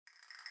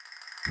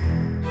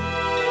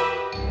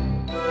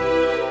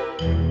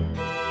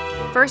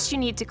First, you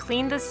need to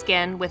clean the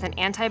skin with an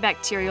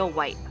antibacterial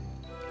wipe.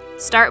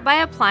 Start by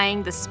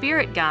applying the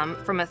Spirit Gum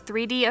from a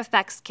 3D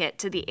effects kit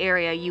to the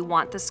area you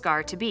want the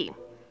scar to be.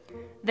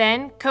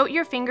 Then, coat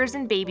your fingers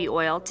in baby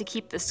oil to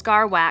keep the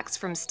scar wax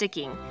from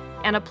sticking,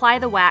 and apply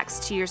the wax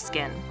to your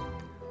skin.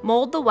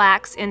 Mold the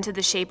wax into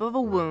the shape of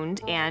a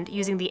wound and,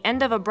 using the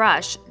end of a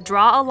brush,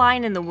 draw a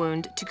line in the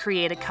wound to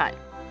create a cut.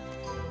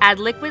 Add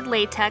liquid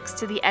latex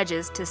to the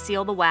edges to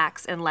seal the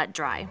wax and let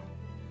dry.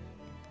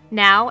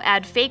 Now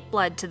add fake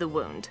blood to the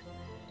wound.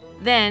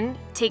 Then,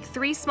 take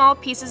 3 small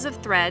pieces of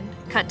thread,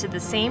 cut to the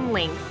same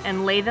length,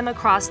 and lay them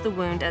across the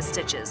wound as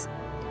stitches.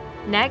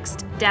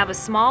 Next, dab a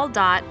small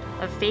dot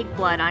of fake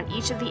blood on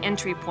each of the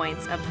entry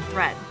points of the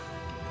thread.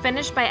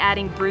 Finish by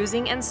adding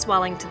bruising and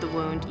swelling to the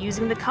wound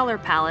using the color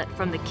palette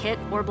from the kit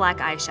or black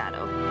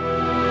eyeshadow.